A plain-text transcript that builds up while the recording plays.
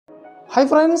Hi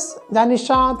friends, ഞാൻ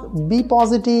Nishad B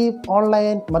positive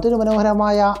online മറ്റൊരു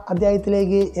മനോഹരമായ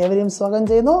അധ്യായത്തിലേക്ക് ഏവരെയും സ്വാഗതം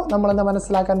ചെയ്യുന്നു. നമ്മളിന്ന്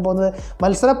മനസ്സിലാക്കാൻ പോകുന്നത്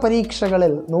മത്സര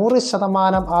പരീക്ഷകളിൽ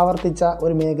 100% ആവർത്തിച്ച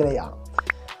ഒരു മേഖലയാണ്.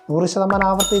 100%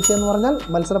 ആവർത്തിച്ചെന്ന് പറഞ്ഞാൽ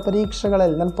മത്സര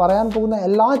പരീക്ഷകളിൽ ഞാൻ പറയാൻ പോകുന്ന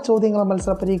എല്ലാ ചോദ്യങ്ങളും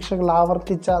മത്സര പരീക്ഷകളിൽ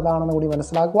ആവർത്തിച്ചതാണെന്ന് കൂടി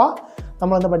മനസ്സിലാക്കുക.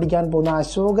 നമ്മളിന്ന് പഠിക്കാൻ പോകുന്ന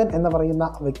അശോകൻ എന്ന് പറയുന്ന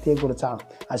വ്യക്തിയെക്കുറിച്ചാണ്.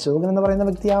 അശോകൻ എന്ന് പറയുന്ന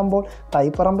വ്യക്തിയാകുമ്പോൾ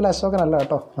തൈപ്പറമ്പിൽ അശോകനല്ല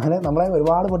കേട്ടോ. അങ്ങനെ നമ്മളെ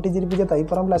ഒരുപാട് പൊട്ടിച്ചിരിപ്പിച്ച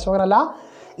തൈപ്പറമ്പിൽ അശോകനല്ല.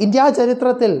 ഇന്ത്യ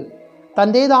ചരിത്രത്തിൽ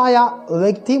തൻ്റേതായ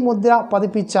വ്യക്തിമുദ്ര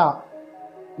പതിപ്പിച്ച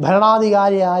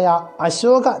ഭരണാധികാരിയായ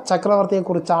അശോക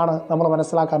ചക്രവർത്തിയെക്കുറിച്ചാണ് നമ്മൾ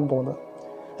മനസ്സിലാക്കാൻ പോകുന്നത്.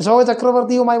 അശോക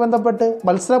ചക്രവർത്തിയുമായി ബന്ധപ്പെട്ട്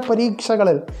മത്സര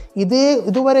പരീക്ഷകളിൽ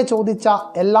ഇതുവരെ ചോദിച്ച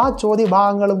എല്ലാ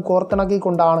ചോദ്യഭാഗങ്ങളും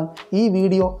കോർത്തിണക്കിക്കൊണ്ടാണ് ഈ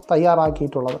വീഡിയോ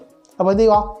തയ്യാറാക്കിയിട്ടുള്ളത്. അപ്പോൾ എന്ത്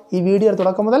ചെയ്യുക, ഈ വീഡിയോ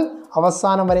തുടക്കം മുതൽ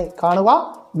അവസാനം വരെ കാണുക,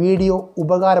 വീഡിയോ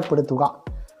ഉപകാരപ്പെടുത്തുക.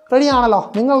 റെഡിയാണല്ലോ?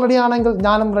 നിങ്ങൾ റെഡിയാണെങ്കിൽ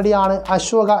ഞാനും റെഡിയാണ്.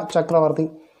 അശോക ചക്രവർത്തി.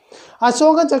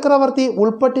 അശോക ചക്രവർത്തി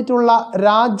ഉൾപ്പെട്ടിട്ടുള്ള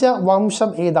രാജവംശം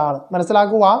ഏതാണ്?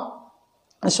 മനസ്സിലാക്കുക.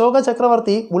 അശോക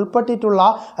ചക്രവർത്തി ഉൾപ്പെട്ടിട്ടുള്ള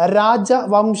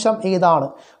രാജവംശം ഏതാണ്?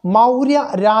 മൗര്യ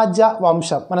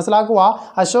രാജവംശം. മനസ്സിലാക്കുക.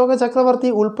 അശോക ചക്രവർത്തി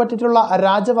ഉൾപ്പെട്ടിട്ടുള്ള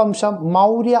രാജവംശം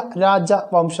മൗര്യ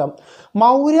രാജവംശം.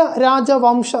 മൗര്യ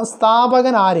രാജവംശ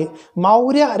സ്ഥാപകൻ ആര്?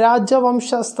 മൗര്യ രാജവംശ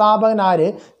സ്ഥാപകൻ ആര്?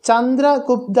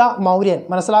 ചന്ദ്രഗുപ്ത മൗര്യൻ.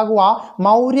 മനസ്സിലാക്കുക.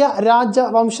 മൗര്യ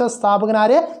രാജവംശ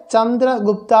സ്ഥാപകനാര്?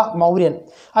 ചന്ദ്രഗുപ്ത മൗര്യൻ.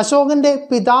 അശോകന്റെ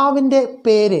പിതാവിൻ്റെ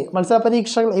പേര് മത്സര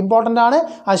പരീക്ഷകൾ ഇമ്പോർട്ടൻ്റ് ആണ്.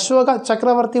 അശോക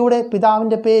ചക്രവർത്തിയുടെ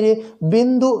പിതാവിൻ്റെ പേര്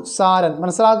ബിന്ദുസാരൻ.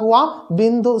 മനസ്സിലാക്കുക.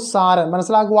 ബിന്ദുസാരൻ.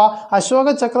 മനസ്സിലാക്കുക. അശോക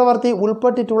ചക്രവർത്തി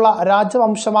ഉൾപ്പെട്ടിട്ടുള്ള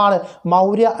രാജവംശമാണ്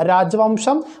മൗര്യ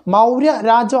രാജവംശം. മൗര്യ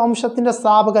രാജവംശത്തിന്റെ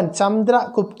സ്ഥാപകൻ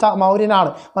ചന്ദ്രഗുപ്ത മൗര്യനാണ്.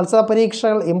 മത്സര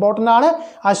പരീക്ഷകൾ ഇമ്പോർട്ടൻ്റ് ആണ്.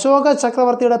 അശോക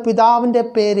ചക്രവർത്തിയുടെ പിതാവിൻ്റെ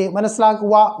പേര്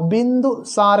മനസ്സിലാക്കുക,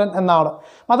 ബിന്ദുസാരൻ എന്നാണ്.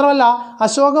 മാത്രമല്ല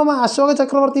അശോക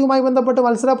ചക്രവർത്തിയുമായി ബന്ധപ്പെട്ട്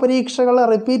മത്സര പരീക്ഷകൾ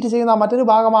റിപ്പീറ്റ് ചെയ്യുന്ന മറ്റൊരു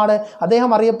ഭാഗമാണ് അദ്ദേഹം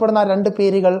അറിയപ്പെടുന്ന രണ്ട്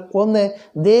പേരുകൾ. ഒന്ന്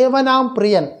ദേവനാം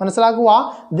പ്രിയൻ. മനസ്സിലാക്കുക.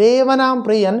 ദേവനാം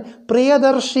പ്രിയൻ,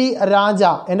 പ്രിയദർശി രാജ.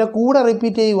 എൻ്റെ കൂടെ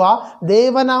റിപ്പീറ്റ് ചെയ്യുക.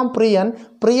 ദേവനാം പ്രിയൻ,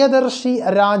 പ്രിയദർശി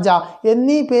രാജ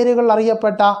എന്നീ പേരുകൾ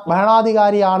അറിയപ്പെട്ട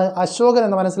ഭരണാധികാരിയാണ് അശോകൻ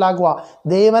എന്ന് മനസ്സിലാക്കുക.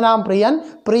 ദേവനാം പ്രിയൻ,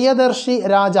 പ്രിയദർശി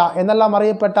രാജ എന്നെല്ലാം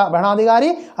അറിയപ്പെട്ട ഭരണാധികാരി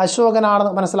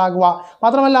അശോകനാണെന്ന് മനസ്സിലാക്കുക.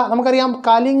 മാത്രമല്ല നമുക്കറിയാം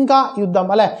കലിംഗ യുദ്ധം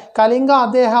അല്ലെ, കലിംഗ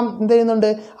അദ്ദേഹം എന്ത് ചെയ്യുന്നുണ്ട്?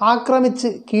 ആക്രമിച്ച്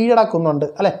കീഴടക്കുന്നുണ്ട്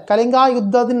അല്ലെ. കലിംഗ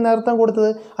യുദ്ധത്തിന് നേതൃത്വം കൊടുത്തത്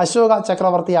അശോക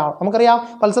ചക്രവർത്തിയാണ്. നമുക്കറിയാം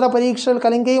മത്സര പരീക്ഷകൾ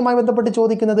കലിംഗയുമായി ബന്ധപ്പെട്ട്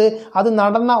ചോദിക്കുന്നത് അത്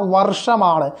നടന്ന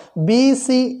വർഷമാണ്. BC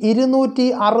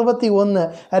 261,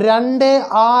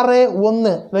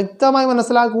 261 വ്യക്തമായി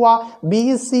മനസ്സിലാക്കുക.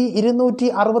 BC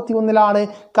 261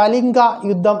 കലിംഗ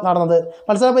യുദ്ധം നടന്നത്.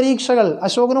 മത്സര പരീക്ഷകൾ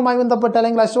അശോകനുമായി ബന്ധപ്പെട്ട്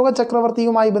അല്ലെങ്കിൽ അശോക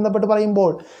ചക്രവർത്തിയുമായി ബന്ധപ്പെട്ട്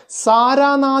പറയുമ്പോൾ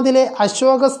സാരാനാഥിലെ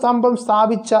അശോക സ്തംഭം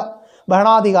സ്ഥാപിച്ച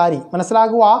ഭരണാധികാരി.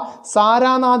 മനസ്സിലാക്കുക.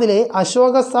 സാരാനാഥിലെ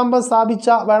അശോക സ്തംഭം സ്ഥാപിച്ച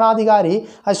ഭരണാധികാരി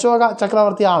അശോക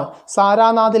ചക്രവർത്തിയാണ്.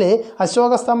 സാരാനാഥിലെ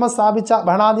അശോക സ്തംഭം സ്ഥാപിച്ച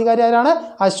ഭരണാധികാരി ആരാണ്?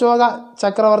 അശോക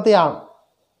ചക്രവർത്തിയാണ്.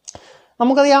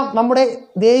 നമുക്കറിയാം നമ്മുടെ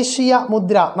ദേശീയ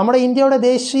മുദ്ര, നമ്മുടെ ഇന്ത്യയുടെ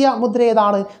ദേശീയ മുദ്ര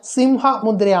ഏതാണ്?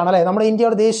 സിംഹമുദ്രയാണ് അല്ലെ. നമ്മുടെ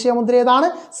ഇന്ത്യയുടെ ദേശീയ മുദ്ര ഏതാണ്?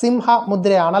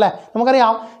 സിംഹമുദ്രയാണ് അല്ലെ.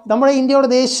 നമുക്കറിയാം നമ്മുടെ ഇന്ത്യയുടെ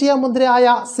ദേശീയ മുദ്രയായ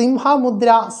സിംഹമുദ്ര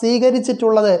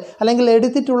സ്വീകരിച്ചിട്ടുള്ളത് അല്ലെങ്കിൽ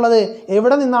എടുത്തിട്ടുള്ളത്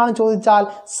എവിടെ നിന്നാണ് ചോദിച്ചാൽ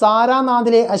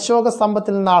സാരാനാഥിലെ അശോക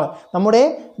സ്തംഭത്തിൽ നിന്നാണ്. നമ്മുടെ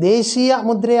ദേശീയ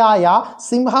മുദ്രയായ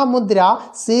സിംഹമുദ്ര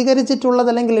സ്വീകരിച്ചിട്ടുള്ളത്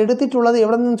അല്ലെങ്കിൽ എടുത്തിട്ടുള്ളത്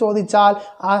എവിടെ നിന്ന് ചോദിച്ചാൽ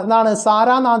എന്നാണ്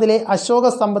സാരാനാഥിലെ അശോക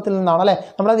സ്തംഭത്തിൽ നിന്നാണ് അല്ലെ.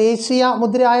 നമ്മുടെ ദേശീയ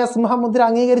മുദ്രയായ സിംഹമുദ്ര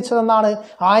അംഗീകരിച്ചതെന്നാണ്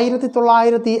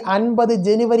 1950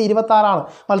 ജനുവരി 26.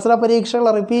 മത്സര പരീക്ഷകൾ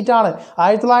റിപ്പീറ്റ് ആണ്.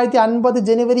 1950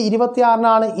 ജനുവരി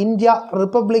 26 ഇന്ത്യ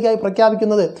റിപ്പബ്ലിക്കായി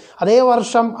പ്രഖ്യാപിക്കുന്നത്. അതേ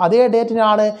വർഷം അതേ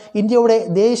ഡേറ്റിനാണ് ഇന്ത്യയുടെ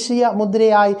ദേശീയ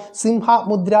മുദ്രയായി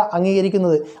സിംഹമുദ്ര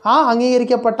അംഗീകരിക്കുന്നത്. ആ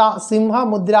അംഗീകരിക്കപ്പെട്ട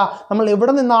സിംഹമുദ്ര നമ്മൾ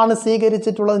എവിടെ നിന്നാണ്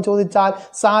സ്വീകരിച്ചിട്ടുള്ളതെന്ന് ചോദിച്ചാൽ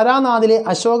സാരാനാഥിലെ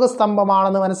അശോക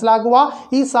സ്തംഭമാണെന്ന് മനസ്സിലാക്കുക.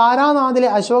 ഈ സാരാനാഥിലെ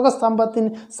അശോക സ്തംഭത്തിന്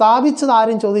സ്ഥാപിച്ചത്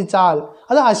ആരും ചോദിച്ചാൽ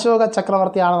അത് അശോക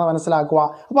ചക്രവർത്തിയാണെന്ന് മനസ്സിലാക്കുക.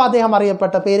 അപ്പോൾ അദ്ദേഹം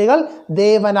അറിയപ്പെട്ട പേരുകൾ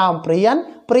ദേവനാം പ്രിയൻ,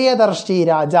 പ്രിയദർശി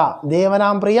രാജ.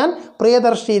 ദേവനാം പ്രിയൻ,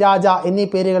 പ്രിയദർശി രാജ എന്നീ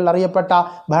പേരുകളിൽ അറിയപ്പെട്ട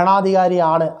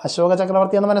ഭരണാധികാരിയാണ് അശോക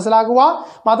ചക്രവർത്തി എന്ന് മനസ്സിലാക്കുക.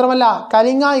 മാത്രമല്ല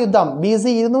കലിംഗ യുദ്ധം BC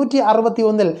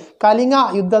 261 കലിംഗ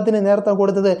യുദ്ധത്തിന് നേതൃത്വം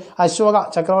കൊടുത്തത് അശോക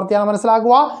ചക്രവർത്തിയാണ്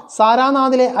മനസ്സിലാക്കുക.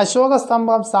 സാരാനാഥിലെ അശോക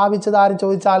സ്തംഭം സ്ഥാപിച്ചത് ആരും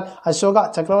ചോദിച്ചാൽ അശോക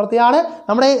ചക്രവർത്തിയാണ്.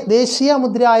 നമ്മുടെ ദേശീയ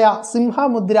മുദ്രയായ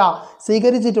സിംഹമുദ്ര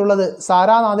സ്വീകരിച്ചിട്ടുള്ളത്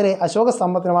സാരാനാഥിലെ അശോക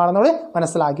സ്തംഭത്തിനുമാണെന്നോട്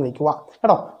മനസ്സിലാക്കി വെക്കുക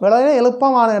കേട്ടോ. വളരെ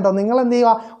എളുപ്പമാണ് കേട്ടോ. നിങ്ങൾ എന്ത്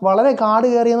ചെയ്യുക, വളരെ കാട്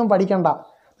കയറിയൊന്നും പഠിക്കണ്ട.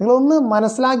 നിങ്ങളൊന്ന്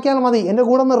മനസ്സിലാക്കിയാൽ മതി. എൻ്റെ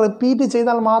കൂടെ ഒന്ന് റിപ്പീറ്റ്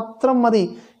ചെയ്താൽ മാത്രം മതി.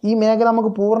 ഈ മേഖല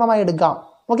നമുക്ക് പൂർണ്ണമായി എടുക്കാം.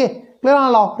 ഓക്കെ, ക്ലിയർ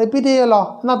ആണല്ലോ? റിപ്പീറ്റ് ചെയ്യുമല്ലോ?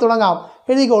 എന്നാൽ തുടങ്ങാം.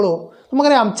 എഴുതിക്കോളൂ.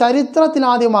 നമുക്കറിയാം ചരിത്രത്തിൽ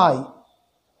ആദ്യമായി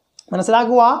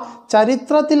മനസ്സിലാക്കുക,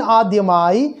 ചരിത്രത്തിൽ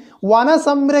ആദ്യമായി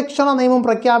വനസംരക്ഷണ നിയമം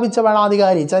പ്രഖ്യാപിച്ച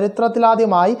ഭരണാധികാരി.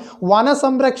 ചരിത്രത്തിലാദ്യമായി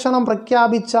വനസംരക്ഷണം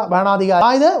പ്രഖ്യാപിച്ച ഭരണാധികാരി.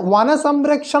 അതായത്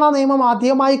വനസംരക്ഷണ നിയമം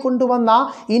ആദ്യമായി കൊണ്ടുവന്ന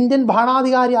ഇന്ത്യൻ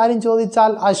ഭരണാധികാരി ആരും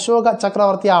ചോദിച്ചാൽ അശോക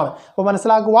ചക്രവർത്തിയാണ്. അപ്പോൾ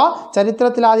മനസ്സിലാക്കുക,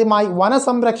 ചരിത്രത്തിലാദ്യമായി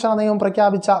വനസംരക്ഷണ നിയമം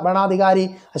പ്രഖ്യാപിച്ച ഭരണാധികാരി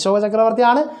അശോക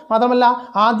ചക്രവർത്തിയാണ്. മാത്രമല്ല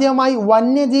ആദ്യമായി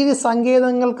വന്യജീവി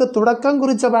സങ്കേതങ്ങൾക്ക് തുടക്കം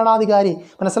കുറിച്ച ഭരണാധികാരി.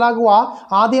 മനസ്സിലാക്കുക,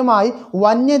 ആദ്യമായി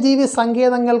വന്യജീവി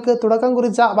സങ്കേതങ്ങൾക്ക് തുടക്കം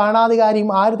കുറിച്ച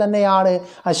ഭരണാധികാരിയും ആര് തന്നെയാണ്?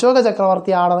 അശോക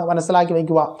ചക്രവർത്തിയാണെന്ന് മനസ്സിലാക്കി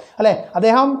വയ്ക്കുക. അല്ലേ,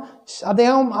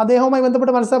 അദ്ദേഹവുമായി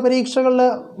ബന്ധപ്പെട്ട് മത്സര പരീക്ഷകളിൽ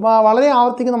വളരെ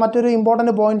ആവർത്തിക്കുന്ന മറ്റൊരു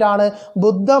ഇമ്പോർട്ടൻ്റ് പോയിന്റാണ്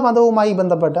ബുദ്ധമതവുമായി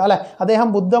ബന്ധപ്പെട്ട്. അല്ലെ, അദ്ദേഹം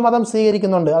ബുദ്ധമതം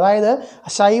സ്വീകരിക്കുന്നുണ്ട്. അതായത്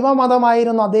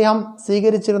ശൈവമതമായിരുന്നു അദ്ദേഹം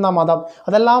സ്വീകരിച്ചിരുന്ന മതം.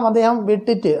 അതെല്ലാം അദ്ദേഹം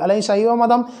വിട്ടിട്ട്, അല്ലെങ്കിൽ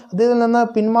ശൈവമതം അതിൽ നിന്ന്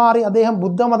പിന്മാറി അദ്ദേഹം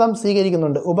ബുദ്ധമതം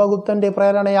സ്വീകരിക്കുന്നുണ്ട്. ഉപഗുപ്തന്റെ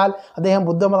പ്രേരണയാൽ അദ്ദേഹം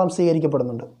ബുദ്ധമതം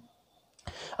സ്വീകരിക്കപ്പെടുന്നുണ്ട്.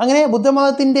 അങ്ങനെ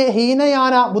ബുദ്ധമതത്തിൻ്റെ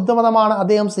ഹീനയാന ബുദ്ധമതമാണ്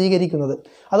അദ്ദേഹം സ്വീകരിക്കുന്നത്.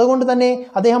 അതുകൊണ്ട് തന്നെ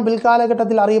അദ്ദേഹം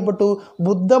പിൽക്കാലഘട്ടത്തിൽ അറിയപ്പെട്ടു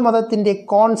ബുദ്ധമതത്തിൻ്റെ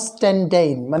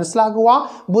കോൺസ്റ്റന്റൈൻ. മനസ്സിലാക്കുക,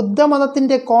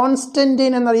 ബുദ്ധമതത്തിൻ്റെ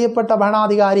കോൺസ്റ്റന്റൈൻ എന്നറിയപ്പെട്ട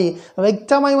ഭരണാധികാരി.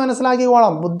 വ്യക്തമായി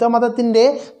മനസ്സിലാക്കിക്കോളാം, ബുദ്ധമതത്തിൻ്റെ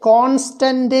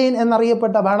കോൺസ്റ്റന്റൈൻ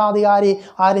എന്നറിയപ്പെട്ട ഭരണാധികാരി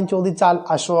ആരും ചോദിച്ചാൽ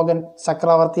അശോകൻ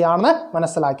ചക്രവർത്തിയാണെന്ന്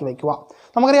മനസ്സിലാക്കി വയ്ക്കുക.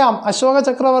 നമുക്കറിയാം, അശോക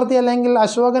ചക്രവർത്തി അല്ലെങ്കിൽ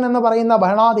അശോകൻ എന്ന് പറയുന്ന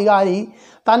ഭരണാധികാരി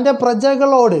തൻ്റെ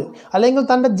പ്രജകളോട് അല്ലെങ്കിൽ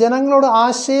തൻ്റെ ജനങ്ങളോട്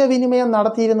ആശയവിനിമയം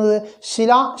നടത്തിയിരുന്നത്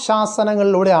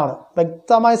ശിലാശാസനങ്ങളിലൂടെയാണ്.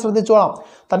 വ്യക്തമായി ശ്രദ്ധിച്ചോളാം,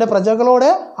 തൻ്റെ പ്രജകളോട്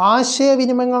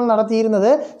ആശയവിനിമയങ്ങൾ നടത്തിയിരുന്നത്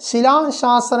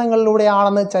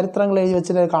ശിലാശാസനങ്ങളിലൂടെയാണെന്ന് ചരിത്രങ്ങൾ എഴുതി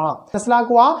വെച്ചിട്ട് കാണാം.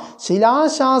 മനസ്സിലാക്കുക,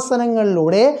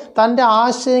 ശിലാശാസനങ്ങളിലൂടെ തൻ്റെ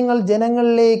ആശയങ്ങൾ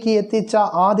ജനങ്ങളിലേക്ക് എത്തിച്ച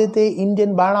ആദ്യത്തെ ഇന്ത്യൻ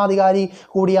ഭരണാധികാരി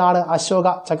കൂടിയാണ് അശോക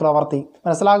ചക്രവർത്തി.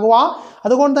 മനസ്സിലാക്കുക,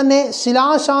 അതുകൊണ്ട് തന്നെ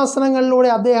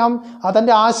ശിലാശാസനങ്ങളിലൂടെ അദ്ദേഹം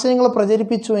തൻ്റെ ആശയങ്ങൾ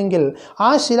പ്രചരിപ്പിച്ചുവെങ്കിൽ ആ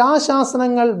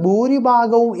ശിലാശാസനങ്ങൾ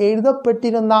ഭൂരിഭാഗവും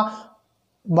എഴുതപ്പെട്ടിരുന്ന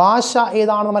ഭാഷ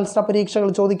ഏതാണെന്ന് മത്സര പരീക്ഷകൾ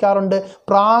ചോദിക്കാറുണ്ട്.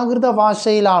 പ്രാകൃത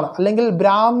ഭാഷയിലാണ്, അല്ലെങ്കിൽ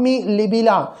ബ്രാഹ്മി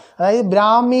ലിപിയിലാണ്. അതായത്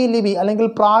ബ്രാഹ്മി ലിപി അല്ലെങ്കിൽ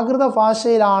പ്രാകൃത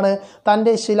ഭാഷയിലാണ്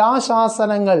തൻ്റെ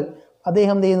ശിലാശാസനങ്ങൾ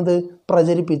അദ്ദേഹം ചെയ്യുന്നത്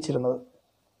പ്രചരിപ്പിച്ചിരുന്നത്.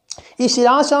 ഈ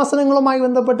ശിലാശാസനങ്ങളുമായി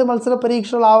ബന്ധപ്പെട്ട് മത്സര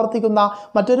പരീക്ഷകൾ ആവർത്തിക്കുന്ന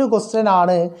മറ്റൊരു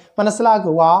ക്വസ്റ്റ്യനാണ്,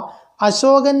 മനസ്സിലാക്കുക,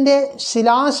 അശോകന്റെ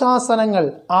ശിലാശാസനങ്ങൾ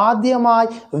ആദ്യമായി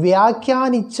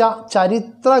വ്യാഖ്യാനിച്ച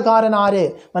ചരിത്രകാരനാര്?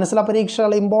 മത്സര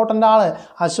പരീക്ഷകൾ ഇമ്പോർട്ടൻ്റ് ആണ്.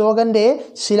 അശോകന്റെ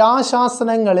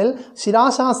ശിലാശാസനങ്ങൾ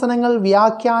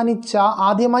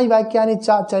ആദ്യമായി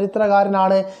വ്യാഖ്യാനിച്ച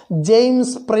ചരിത്രകാരനാണ്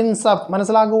ജെയിംസ് പ്രിൻസപ്പ്.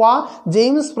 മനസ്സിലാക്കുക,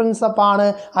 ജെയിംസ് പ്രിൻസപ്പാണ്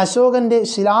അശോകന്റെ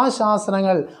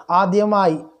ശിലാശാസനങ്ങൾ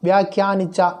ആദ്യമായി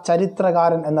വ്യാഖ്യാനിച്ച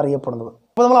ചരിത്രകാരൻ എന്നറിയപ്പെടുന്നത്.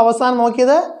 അപ്പോൾ നമ്മൾ അവസാനം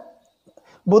നോക്കിയത്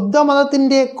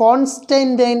ബുദ്ധമതത്തിൻ്റെ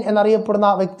കോൺസ്റ്റന്റൈൻ എന്നറിയപ്പെടുന്ന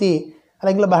വ്യക്തി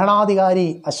അല്ലെങ്കിൽ ഭരണാധികാരി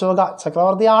അശോക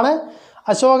ചക്രവർത്തിയാണ്.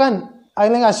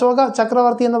 അശോക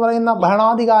ചക്രവർത്തി എന്ന് പറയുന്ന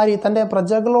ഭരണാധികാരി തൻ്റെ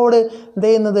പ്രജകളോട് എന്ത്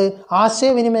ചെയ്യുന്നത്?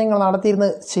 ആശയവിനിമയങ്ങൾ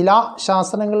നടത്തിയിരുന്നത്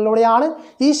ശിലാശാസനങ്ങളിലൂടെയാണ്.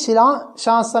 ഈ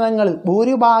ശിലാശാസനങ്ങളിൽ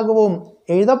ഭൂരിഭാഗവും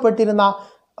എഴുതപ്പെട്ടിരുന്ന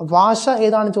ഭാഷ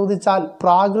ഏതാണ് ചോദിച്ചാൽ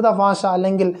പ്രാകൃത ഭാഷ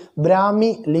അല്ലെങ്കിൽ ബ്രാഹ്മി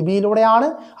ലിപിയിലൂടെയാണ്.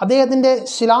 അദ്ദേഹത്തിൻ്റെ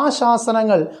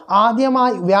ശിലാശാസനങ്ങൾ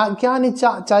ആദ്യമായി വ്യാഖ്യാനിച്ച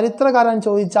ചരിത്രകാരൻ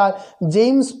ചോദിച്ചാൽ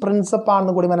ജെയിംസ്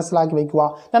പ്രിൻസപ്പാണെന്ന് കൂടി മനസ്സിലാക്കി വയ്ക്കുക.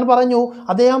 ഞാൻ പറഞ്ഞു,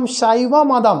 അദ്ദേഹം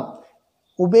ശൈവമതം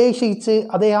ഉപേക്ഷിച്ച്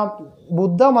അദ്ദേഹം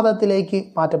ബുദ്ധമതത്തിലേക്ക്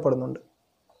മാറ്റപ്പെടുന്നുണ്ട്.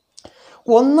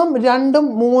 1, 2,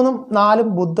 3, 4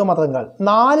 ബുദ്ധമതങ്ങൾ,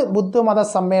 4 ബുദ്ധമത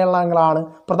സമ്മേളനങ്ങളാണ്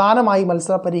പ്രധാനമായി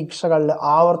മത്സര പരീക്ഷകളിൽ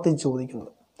ആവർത്തിച്ച്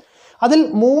ചോദിക്കുന്നത്. അതിൽ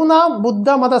 3ാം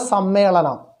ബുദ്ധമത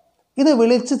സമ്മേളനം ഇത്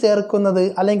വിളിച്ചു ചേർക്കുന്നത്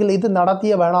അല്ലെങ്കിൽ ഇത്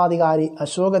നടത്തിയ ഭരണാധികാരി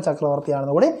അശോക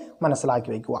ചക്രവർത്തിയാണെന്ന് കൂടി മനസ്സിലാക്കി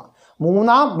വയ്ക്കുക.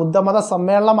 3ാം ബുദ്ധമത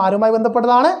സമ്മേളനം ആരുമായി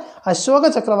ബന്ധപ്പെട്ടതാണ്? അശോക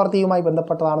ചക്രവർത്തിയുമായി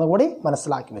ബന്ധപ്പെട്ടതാണെന്ന് കൂടി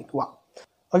മനസ്സിലാക്കി വയ്ക്കുക.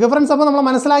 ഓക്കെ ഫ്രണ്ട്സ്, അപ്പോൾ നമ്മൾ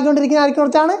മനസ്സിലാക്കിക്കൊണ്ടിരിക്കുന്ന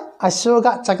ആരെക്കുറിച്ചാണ്? അശോക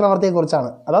ചക്രവർത്തിയെക്കുറിച്ചാണ്.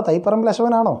 അതാ തൈപ്പറമ്പിൽ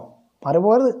അശോകനാണോ?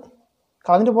 മാറിപ്പോയത്,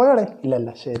 കളഞ്ഞിട്ട് പോയോടെ? ഇല്ലല്ല,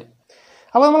 ശരി.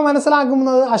 അപ്പോൾ നമ്മൾ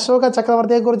മനസ്സിലാക്കുന്നത് അശോക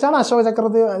ചക്രവർത്തിയെക്കുറിച്ചാണ്.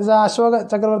 അശോക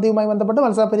ചക്രവർത്തിയുമായി ബന്ധപ്പെട്ട്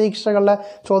മത്സര പരീക്ഷകളിൽ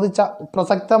ചോദിച്ച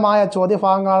പ്രസക്തമായ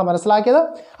ചോദ്യഭാഗങ്ങളാണ് മനസ്സിലാക്കിയത്.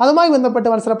 അതുമായി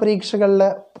ബന്ധപ്പെട്ട് മത്സര പരീക്ഷകളിൽ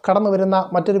കടന്നു വരുന്ന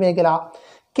മറ്റൊരു മേഖല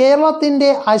കേരളത്തിൻ്റെ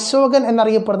അശോകൻ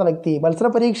എന്നറിയപ്പെടുന്ന വ്യക്തി. മത്സര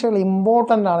പരീക്ഷകൾ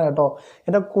ഇമ്പോർട്ടൻ്റ് ആണ് കേട്ടോ.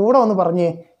 എൻ്റെ കൂടെ ഒന്ന് പറഞ്ഞ്,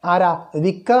 ആരാ?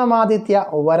 വിക്രമാദിത്യ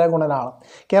വരഗുണനാണ്.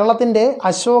 കേരളത്തിൻ്റെ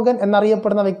അശോകൻ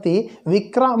എന്നറിയപ്പെടുന്ന വ്യക്തി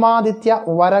വിക്രമാദിത്യ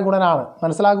വരഗുണനാണ്.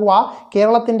 മനസ്സിലാക്കുക,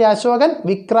 കേരളത്തിൻ്റെ അശോകൻ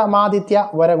വിക്രമാദിത്യ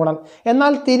വരഗുണൻ.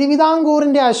 എന്നാൽ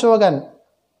തിരുവിതാംകൂറിൻ്റെ അശോകൻ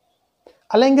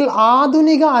അല്ലെങ്കിൽ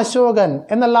ആധുനിക അശോകൻ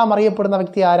എന്നെല്ലാം അറിയപ്പെടുന്ന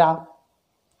വ്യക്തി ആരാ?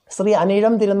 ശ്രീ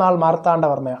അനിഴം തിരുനാൾ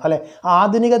മാർത്താണ്ഡവർമ്മയാണ് അല്ലെ.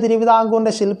 ആധുനിക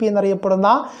തിരുവിതാംകൂറിന്റെ ശില്പി എന്നറിയപ്പെടുന്ന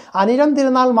അനിഴം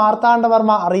തിരുനാൾ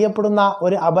മാർത്താണ്ഡവർമ്മ അറിയപ്പെടുന്ന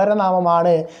ഒരു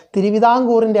അപരനാമമാണ്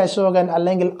തിരുവിതാംകൂറിന്റെ അശോകൻ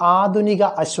അല്ലെങ്കിൽ ആധുനിക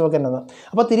അശോകൻ എന്ന്.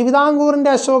 അപ്പോൾ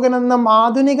തിരുവിതാംകൂറിന്റെ അശോകൻ എന്നും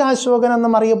ആധുനിക അശോകൻ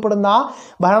എന്നും അറിയപ്പെടുന്ന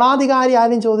ഭരണാധികാരി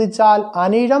ആരും ചോദിച്ചാൽ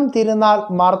അനിഴം തിരുനാൾ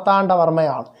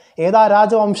മാർത്താണ്ഡവർമ്മയാണ്. ഏതാ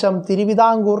രാജവംശം?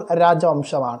 തിരുവിതാംകൂർ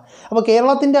രാജവംശമാണ്. അപ്പോൾ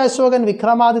കേരളത്തിന്റെ അശോകൻ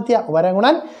വിക്രമാദിത്യ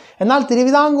വരഗുണൻ, എന്നാൽ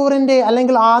തിരുവിതാംകൂറിന്റെ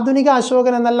അല്ലെങ്കിൽ ആധുനിക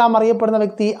അശോകൻ എന്നെല്ലാം അറിയപ്പെടുന്ന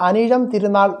വ്യക്തി അനിഴം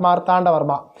തിരുനാൾ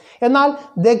മാർത്താണ്ഡവർമ്മ. എന്നാൽ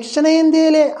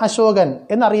ദക്ഷിണേന്ത്യയിലെ അശോകൻ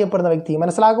എന്നറിയപ്പെടുന്ന വ്യക്തി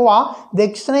മനസ്സിലാക്കുക,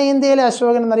 ദക്ഷിണേന്ത്യയിലെ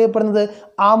അശോകൻ എന്നറിയപ്പെടുന്നത്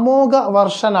അമോഘ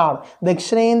വർഷനാണ്.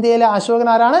 ദക്ഷിണേന്ത്യയിലെ അശോകൻ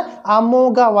ആരാണ്?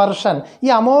 അമോഘ വർഷൻ. ഈ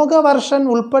അമോഘ വർഷൻ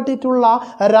ഉൾപ്പെട്ടിട്ടുള്ള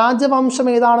രാജവംശം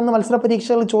ഏതാണെന്ന് മത്സര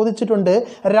പരീക്ഷകൾ ചോദിച്ചിട്ടുണ്ട്.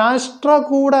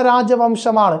 രാഷ്ട്രകൂട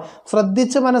രാജവംശമാണ്.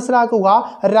 ശ്രദ്ധിച്ച് മനസ്സിലാക്കുക,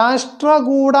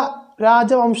 രാഷ്ട്രകൂട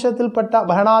രാജവംശത്തിൽപ്പെട്ട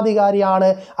ഭരണാധികാരിയാണ്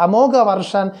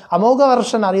അമോഘവർഷൻ.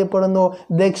 അമോഘവർഷൻ അറിയപ്പെടുന്നു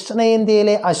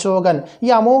ദക്ഷിണേന്ത്യയിലെ അശോകൻ. ഈ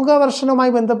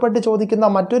അമോഘവർഷനുമായി ബന്ധപ്പെട്ട് ചോദിക്കുന്ന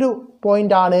മറ്റൊരു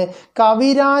പോയിന്റാണ്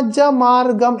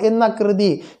കവിരാജമാർഗം എന്ന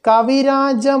കൃതി.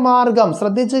 കവിരാജമാർഗം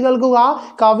ശ്രദ്ധിച്ചു കേൾക്കുക,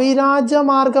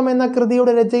 കവിരാജമാർഗം എന്ന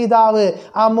കൃതിയുടെ രചയിതാവ്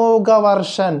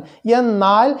അമോഘവർഷൻ.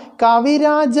 എന്നാൽ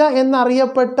കവിരാജ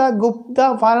എന്നറിയപ്പെട്ട ഗുപ്ത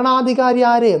ഭരണാധികാരി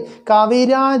ആര്?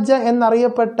 കവിരാജ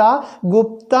എന്നറിയപ്പെട്ട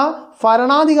ഗുപ്ത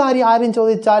ഭരണാധികാരി ആരും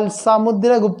ചോദിച്ചാൽ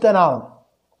സമുദ്രഗുപ്തനാണ്.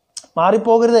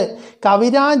 മാറിപ്പോകരുത്.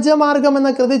 കവിരാജമാർഗം എന്ന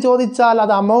കൃതി ചോദിച്ചാൽ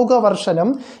അത് അമോഘവർഷനും,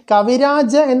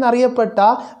 കവിരാജ എന്നറിയപ്പെട്ട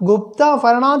ഗുപ്ത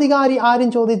ഭരണാധികാരി ആരും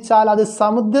ചോദിച്ചാൽ അത്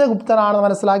സമുദ്രഗുപ്തനാണെന്ന്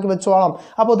മനസ്സിലാക്കി വെച്ചോളാം.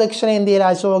 അപ്പോൾ ദക്ഷിണേന്ത്യയിലെ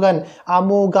അശോകൻ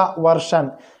അമോഘവർഷൻ.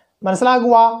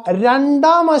 മനസ്സിലാക്കുക.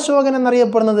 രണ്ടാം അശോകൻ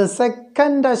എന്നറിയപ്പെടുന്നത്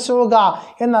സെക്കൻഡ് അശോക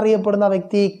എന്നറിയപ്പെടുന്ന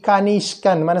വ്യക്തി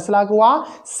കനിഷ്കൻ. മനസ്സിലാക്കുക,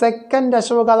 സെക്കൻഡ്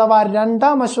അശോക അഥവാ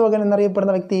രണ്ടാം അശോകൻ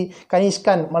എന്നറിയപ്പെടുന്ന വ്യക്തി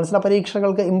കനിഷ്കൻ. മത്സര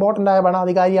പരീക്ഷകൾക്ക് ഇമ്പോർട്ടൻ്റ് ആയ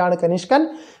ഭരണാധികാരിയാണ് കനിഷ്കൻ.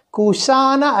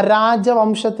 കുശാന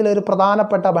രാജവംശത്തിലെ ഒരു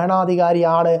പ്രധാനപ്പെട്ട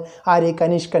ഭരണാധികാരിയാണ് ആര്?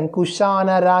 കനിഷ്കൻ.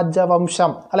 കുശാന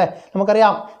രാജവംശം അല്ലെ,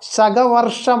 നമുക്കറിയാം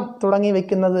ശകവർഷം തുടങ്ങി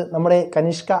വെക്കുന്നത് നമ്മുടെ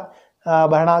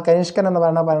കനിഷ്കൻ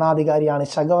എന്ന ഭരണാധികാരിയാണ്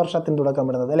ശകവർഷത്തിന്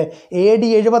തുടക്കമിടുന്നത് അല്ലെ. AD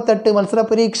 78 മത്സര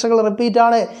പരീക്ഷകൾ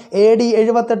റിപ്പീറ്റാണ്. AD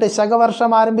 78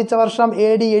 ശകവർഷം ആരംഭിച്ച വർഷം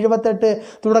AD 78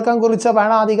 തുടക്കം കുറിച്ച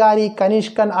ഭരണാധികാരി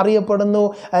കനിഷ്കൻ അറിയപ്പെടുന്നു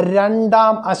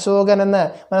രണ്ടാം അശോകൻ എന്ന്.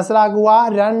 മനസ്സിലാക്കുക,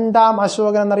 രണ്ടാം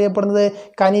അശോകൻ എന്നറിയപ്പെടുന്നത്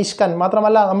കനിഷ്കൻ.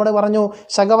 മാത്രമല്ല നമ്മൾ പറഞ്ഞു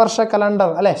ശകവർഷ കലണ്ടർ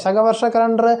അല്ലെ, ശകവർഷ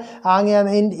കലണ്ടർ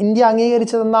ഇന്ത്യ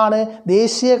അംഗീകരിച്ചതെന്നാണ്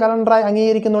ദേശീയ കലണ്ടറായി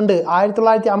അംഗീകരിക്കുന്നുണ്ട്.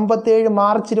 1957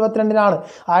 മാർച്ച് 22-നാണ്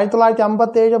 1957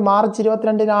 മാർച്ച്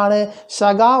 22-നാണ്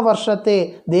ശകാവർഷത്തെ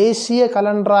ദേശീയ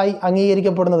കലണ്ടറായി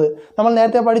അംഗീകരിക്കപ്പെടുന്നത്. നമ്മൾ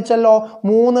നേരത്തെ പഠിച്ചല്ലോ,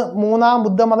 മൂന്നാം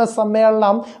ബുദ്ധമത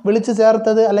സമ്മേളനം വിളിച്ചു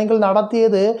ചേർത്തത് അല്ലെങ്കിൽ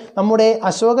നടത്തിയത് നമ്മുടെ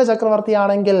അശോക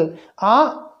ചക്രവർത്തിയാണെങ്കിൽ ആ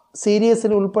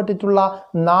സീരീസിൽ ഉൾപ്പെട്ടിട്ടുള്ള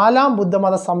 4ാം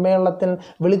ബുദ്ധമത സമ്മേളനത്തിൽ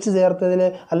വിളിച്ചു ചേർത്തതിൽ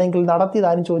അല്ലെങ്കിൽ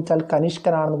നടത്തിയതാരും ചോദിച്ചാൽ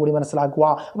കനിഷ്കനാണെന്ന് കൂടി മനസ്സിലാക്കുക.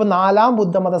 അപ്പോൾ 4ാം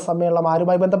ബുദ്ധമത സമ്മേളനം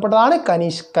ആരുമായി ബന്ധപ്പെട്ടതാണ്?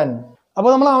 കനിഷ്കൻ.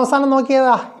 അപ്പോൾ നമ്മൾ അവസാനം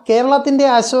നോക്കിയതാ കേരളത്തിൻ്റെ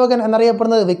അശോകൻ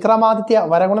എന്നറിയപ്പെടുന്നത് വിക്രമാദിത്യ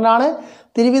വരഗുണനാണ്.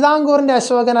 തിരുവിതാംകൂറിൻ്റെ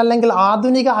അശോകൻ അല്ലെങ്കിൽ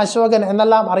ആധുനിക അശോകൻ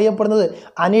എന്നെല്ലാം അറിയപ്പെടുന്നത്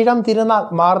അനിഴം തിരുനാൾ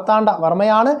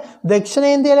മാർത്താണ്ഡവർമ്മയാണ്.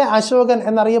 ദക്ഷിണേന്ത്യയിലെ അശോകൻ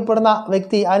എന്നറിയപ്പെടുന്ന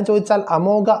വ്യക്തി ആരും ചോദിച്ചാൽ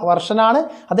അമോഘ വർഷനാണ്.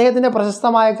 അദ്ദേഹത്തിൻ്റെ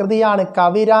പ്രശസ്തമായ കൃതിയാണ്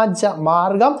കവിരാജ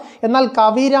മാർഗം. എന്നാൽ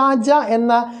കവിരാജ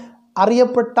എന്ന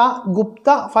അറിയപ്പെട്ട ഗുപ്ത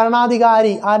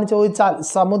ഭരണാധികാരി ആരും ചോദിച്ചാൽ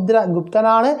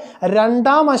സമുദ്രഗുപ്തനാണ്.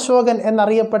 രണ്ടാം അശോകൻ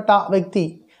എന്നറിയപ്പെട്ട വ്യക്തി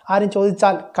ആരും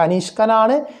ചോദിച്ചാൽ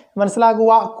കനിഷ്കനാണ്.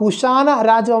 മനസ്സിലാക്കുക, കുശാന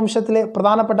രാജവംശത്തിലെ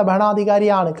പ്രധാനപ്പെട്ട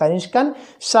ഭരണാധികാരിയാണ് കനിഷ്കൻ.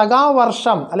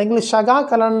 ശകാവർഷം അല്ലെങ്കിൽ ശകാ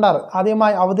കലണ്ടർ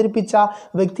ആദ്യമായി അവതരിപ്പിച്ച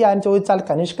വ്യക്തി ആരും ചോദിച്ചാൽ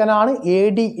കനിഷ്കനാണ്.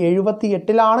 AD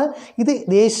 78-ലാണ്. ഇത്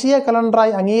ദേശീയ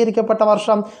കലണ്ടറായി അംഗീകരിക്കപ്പെട്ട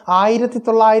വർഷം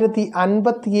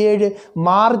 1957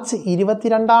 മാർച്ച്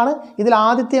 22-ആണ്. ഇതിൽ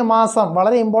ആദ്യത്തെ മാസം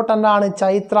വളരെ ഇമ്പോർട്ടൻ്റ് ആണ്,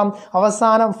 ചൈത്രം,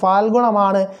 അവസാനം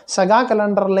ഫാൽഗുണമാണ് ശകാ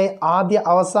കലണ്ടറിലെ ആദ്യ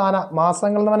അവസാന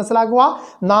മാസങ്ങൾ എന്ന് മനസ്സിലാക്കുക.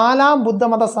 4ാം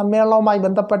ബുദ്ധമത സമ്മേളനവുമായി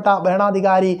ബന്ധപ്പെട്ട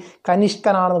ഭരണാധികാരി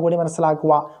കനിഷ്കനാണെന്ന് കൂടി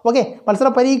മനസ്സിലാക്കുക. ഓക്കെ, മത്സര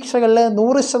പരീക്ഷകളിൽ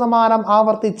 100%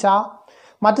 ആവർത്തിച്ച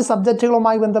മറ്റ്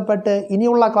സബ്ജക്റ്റുകളുമായി ബന്ധപ്പെട്ട്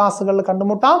ഇനിയുള്ള ക്ലാസ്സുകളിൽ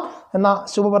കണ്ടുമുട്ടാം എന്ന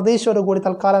ശുഭപ്രതീക്ഷയോട് കൂടി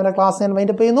തൽക്കാലം ഒരു ക്ലാസ് ഞാൻ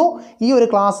വൈൻഡപ്പ് ചെയ്യുന്നു. ഈ ഒരു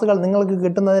ക്ലാസ്സുകൾ നിങ്ങൾക്ക്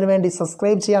കിട്ടുന്നതിന് വേണ്ടി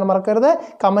സബ്സ്ക്രൈബ് ചെയ്യാൻ മറക്കരുത്,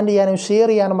 കമൻറ്റ് ചെയ്യാനും ഷെയർ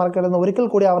ചെയ്യാനും മറക്കരുതെന്ന് ഒരിക്കൽ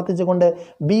കൂടി ആവർത്തിച്ചുകൊണ്ട്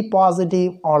ബി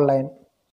പോസിറ്റീവ് ഓൺലൈൻ.